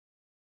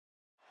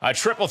A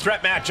triple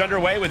threat match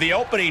underway with the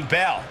opening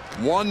bell.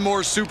 One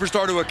more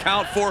superstar to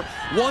account for,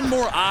 one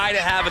more eye to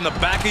have in the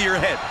back of your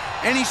head.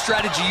 Any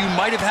strategy you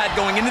might have had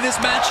going into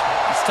this match,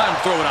 it's time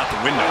to throw it out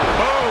the window.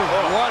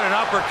 Boom! What an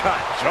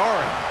uppercut.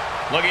 Jarring.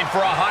 Looking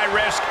for a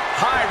high-risk,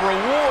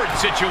 high-reward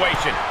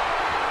situation.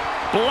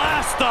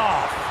 Blast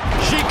off.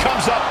 She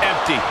comes up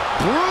empty.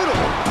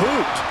 Brutal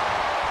boot.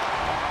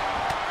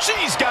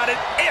 She's got an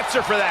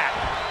answer for that.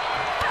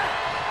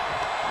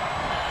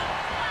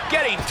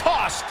 Getting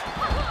tossed.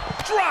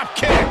 Drop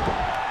kick.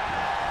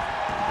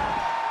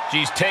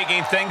 She's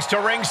taking things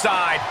to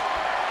ringside.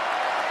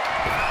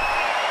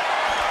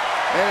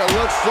 And it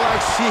looks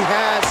like she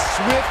has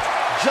swift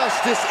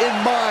justice in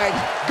mind,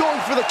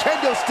 going for the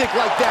kendo stick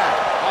like that.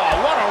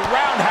 Oh, what a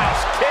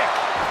roundhouse kick.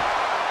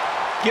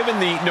 Given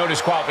the no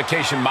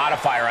disqualification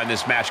modifier on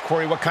this match,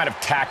 Corey, what kind of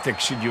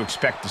tactics should you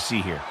expect to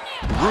see here?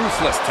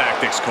 Ruthless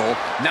tactics, Cole.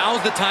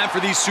 Now's the time for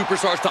these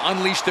superstars to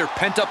unleash their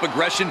pent-up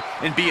aggression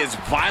and be as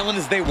violent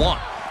as they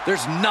want.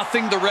 There's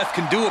nothing the ref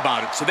can do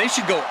about it, so they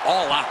should go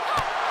all out.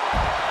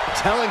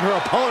 Telling her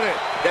opponent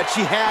that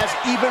she has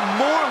even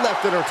more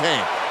left in her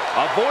tank.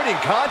 Avoiding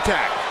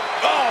contact.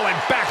 Oh, and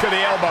back to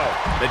the elbow.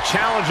 The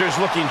challenger's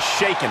looking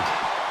shaken.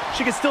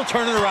 She can still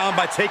turn it around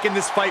by taking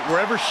this fight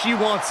wherever she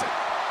wants it.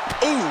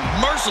 Ooh,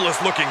 merciless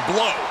looking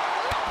blow.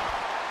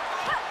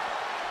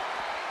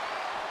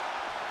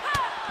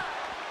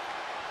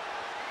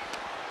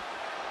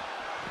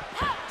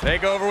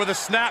 Take over with a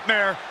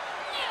snapmare.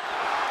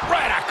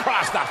 Right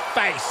across the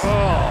face.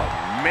 Oh,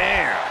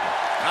 man.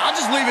 I'll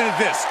just leave it at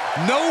this.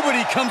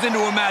 Nobody comes into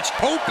a match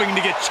hoping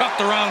to get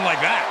chucked around like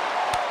that.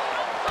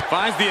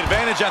 Finds the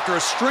advantage after a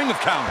string of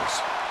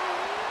counters.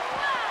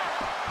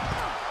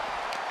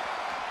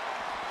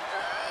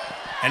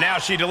 And now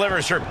she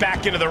delivers her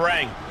back into the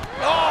ring.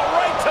 Oh,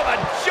 right to the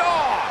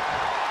jaw.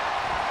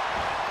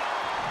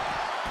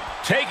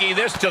 Taking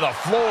this to the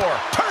floor.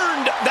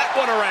 Turned that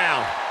one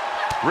around.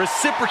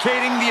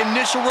 Reciprocating the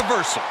initial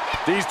reversal.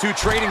 These two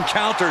trading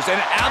counters, an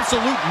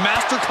absolute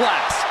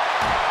masterclass.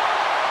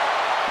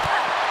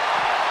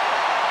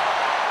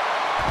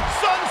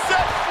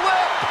 Sunset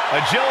flip.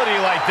 Agility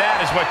like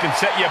that is what can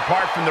set you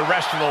apart from the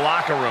rest of the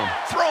locker room.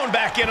 Thrown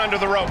back in under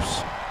the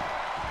ropes.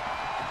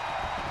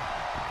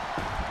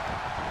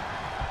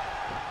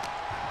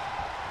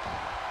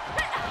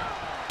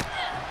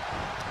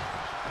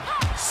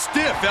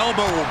 Stiff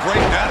elbow will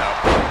break that up.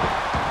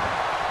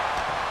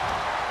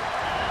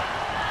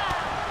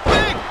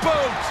 Big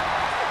boot.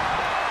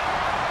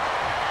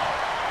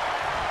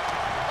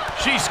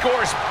 She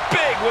scores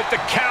big with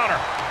the counter.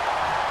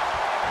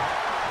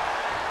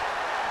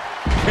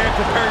 Can't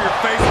prepare your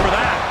face for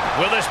that.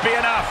 Will this be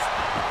enough?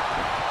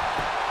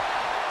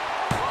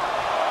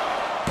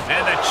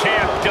 And the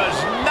champ does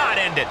not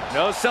end it.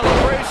 No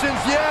celebrations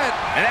yet.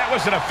 And that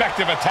was an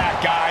effective attack,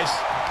 guys.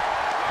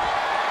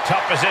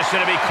 Tough position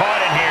to be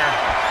caught in here.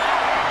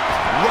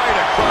 Right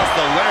across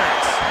the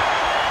larynx.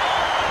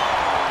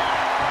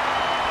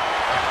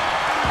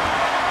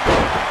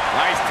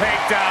 Nice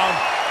takedown.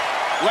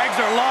 Legs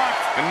are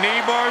locked. The knee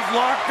bar's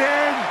locked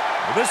in.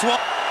 This one,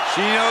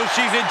 she knows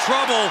she's in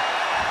trouble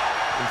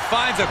and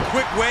finds a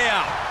quick way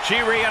out. She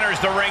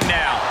re-enters the ring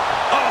now.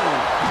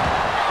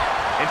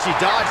 Oh! And she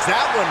dodged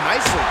that one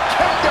nicely.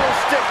 Kendo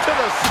stick to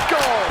the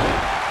skull.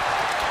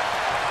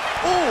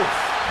 Ooh!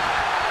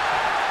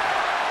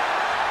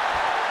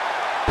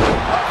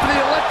 Up for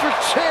the electric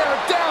chair,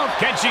 down.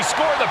 Can she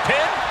score the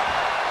pin?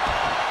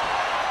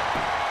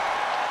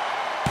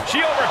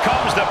 She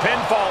overcomes the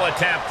pinfall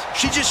attempt.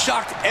 She just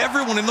shocked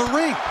everyone in the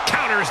ring.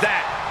 Counters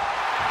that.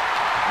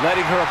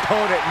 Letting her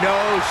opponent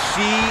know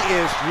she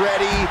is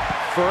ready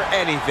for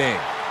anything.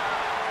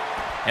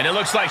 And it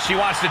looks like she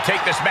wants to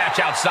take this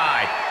match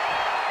outside.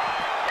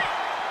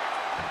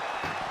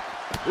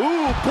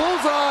 Ooh,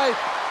 bullseye.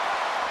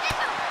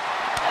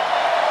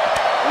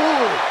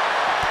 Ooh.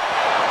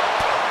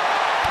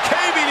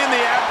 Caving in the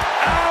ab.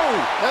 Ow!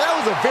 Now that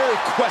was a very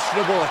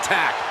questionable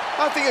attack.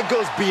 I think it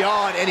goes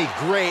beyond any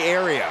gray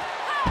area.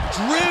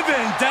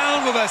 Driven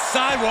down with a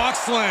sidewalk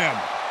slam.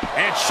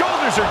 And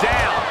shoulders are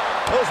down.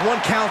 Those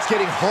one counts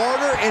getting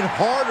harder and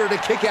harder to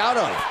kick out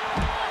of.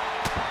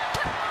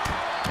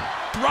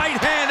 Right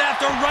hand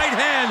after right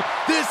hand.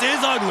 This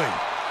is ugly.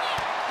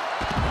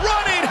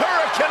 Running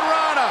Hurricane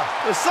Rana.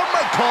 Some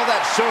might call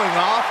that showing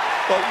off,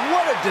 but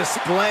what a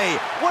display.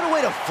 What a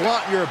way to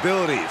flaunt your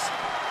abilities.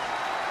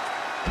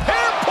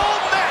 Hair pull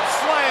mat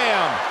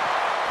slam.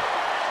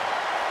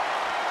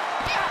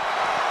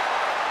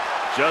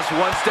 Just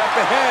one step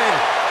ahead.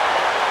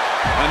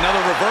 Another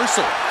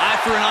reversal. Eye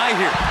for an eye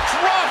here.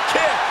 Drop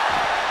kick.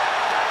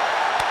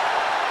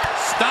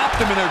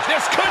 Stopped him in there.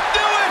 This could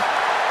do it.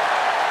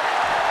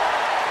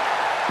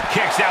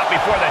 Kicks out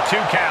before the 2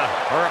 count.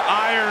 Her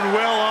iron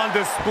will on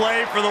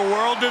display for the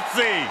world to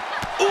see.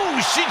 Ooh,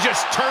 she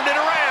just turned it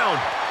around.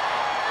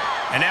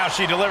 And now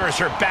she delivers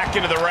her back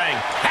into the ring.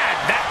 Had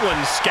that one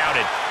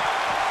scouted.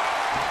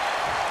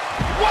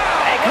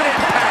 Wow!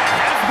 Impact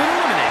has been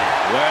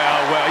eliminated.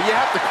 Well, you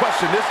have to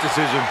question this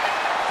decision.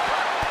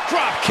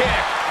 Drop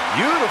kick.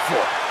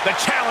 Beautiful. The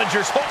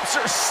challenger's hopes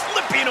are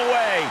slipping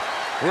away.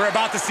 We're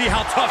about to see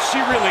how tough she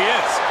really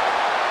is.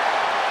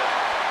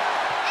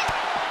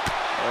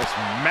 It's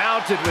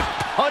mounted with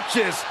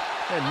punches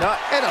and a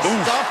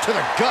stomp to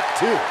the gut,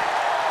 too.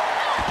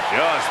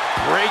 Just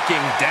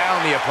breaking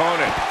down the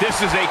opponent. This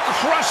is a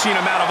crushing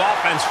amount of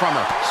offense from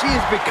her. She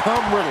has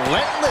become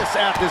relentless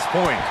at this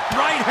point.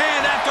 Right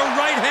hand after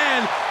right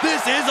hand.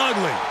 This is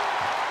ugly.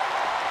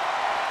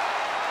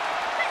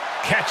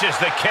 Catches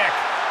the kick.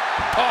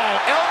 Oh,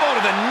 elbow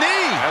to the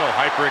knee. That'll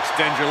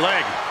hyperextend your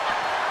leg.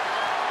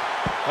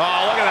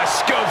 Oh, look at that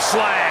scope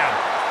slam.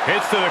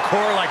 Hits to the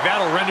core like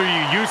that'll render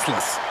you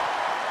useless.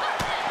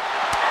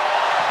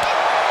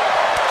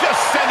 Just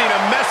sending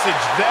a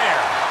message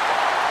there.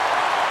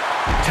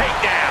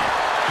 Takedown.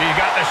 She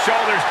got the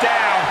shoulders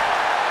down.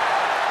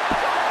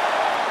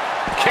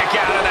 Kick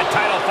out and the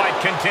title fight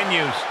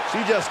continues.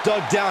 She just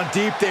dug down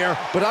deep there,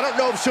 but I don't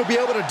know if she'll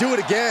be able to do it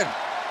again.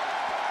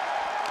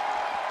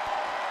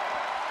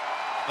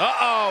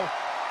 Uh-oh.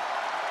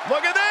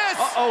 Look at this.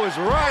 Uh-oh is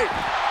right.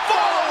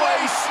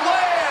 Fallaway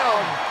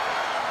slam.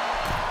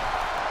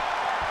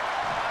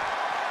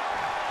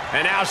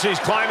 And now she's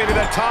climbing to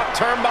the top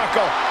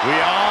turnbuckle. We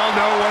all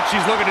know what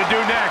she's looking to do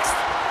next.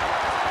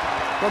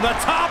 From the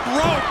top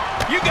rope.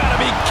 You gotta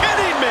be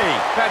kidding me.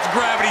 That's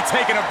gravity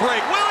taking a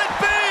break. Will it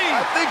be?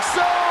 I think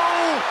so.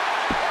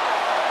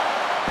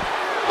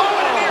 Oh,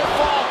 and a near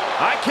fall.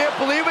 I can't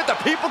believe it. The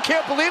people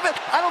can't believe it.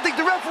 I don't think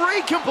the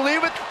referee can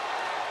believe it.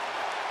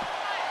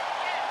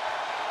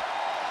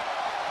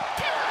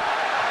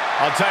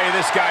 I'll tell you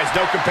this, guys,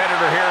 no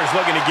competitor here is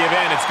looking to give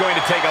in. It's going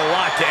to take a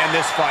lot to end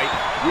this fight.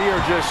 We are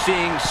just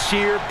seeing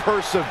sheer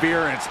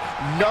perseverance.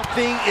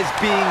 Nothing is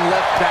being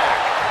left back.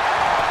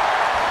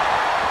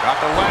 Got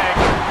the leg.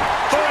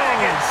 Bang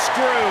and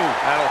screw.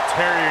 That'll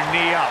tear your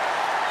knee up.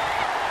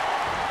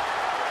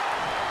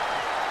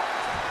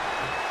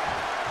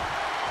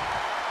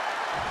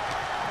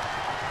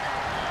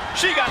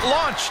 She got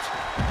launched.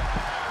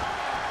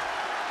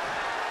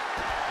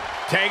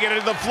 Taking it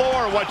to the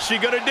floor. What's she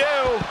gonna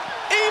do?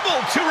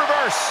 Able to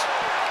reverse.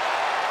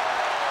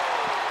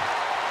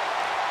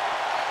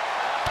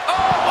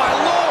 Oh, my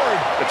Lord.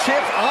 The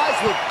champ's eyes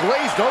look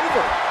glazed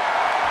over.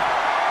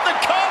 The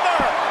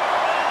cover.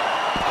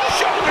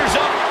 Shoulders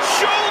up.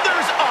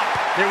 Shoulders up.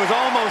 It was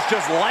almost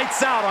just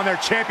lights out on their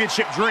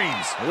championship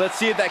dreams. Let's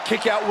see if that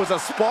kick out was a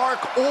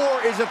spark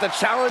or is it the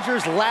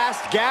challenger's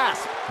last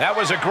gasp? That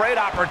was a great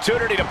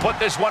opportunity to put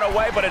this one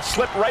away, but it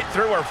slipped right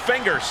through her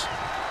fingers.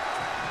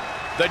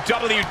 The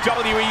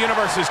WWE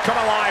Universe has come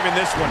alive in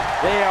this one.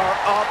 They are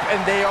up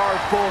and they are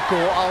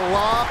vocal. A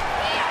lot.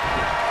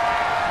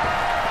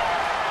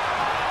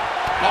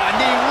 Oh, a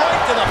knee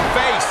right to the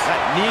face.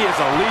 That knee is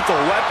a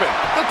lethal weapon.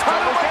 The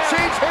title might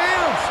change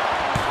hands.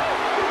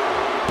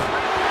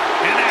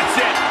 And that's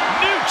it.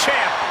 New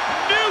champ.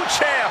 New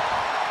champ.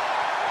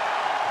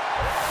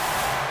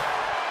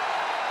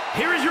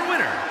 Here is your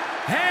winner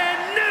and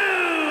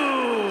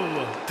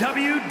new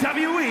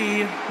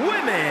WWE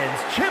Women's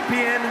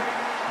Champion,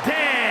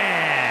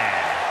 Dan.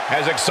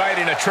 As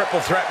exciting a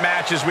triple threat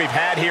match as we've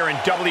had here in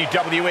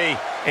WWE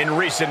in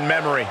recent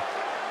memory.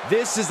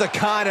 This is the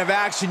kind of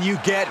action you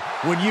get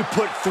when you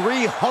put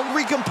 3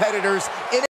 hungry competitors in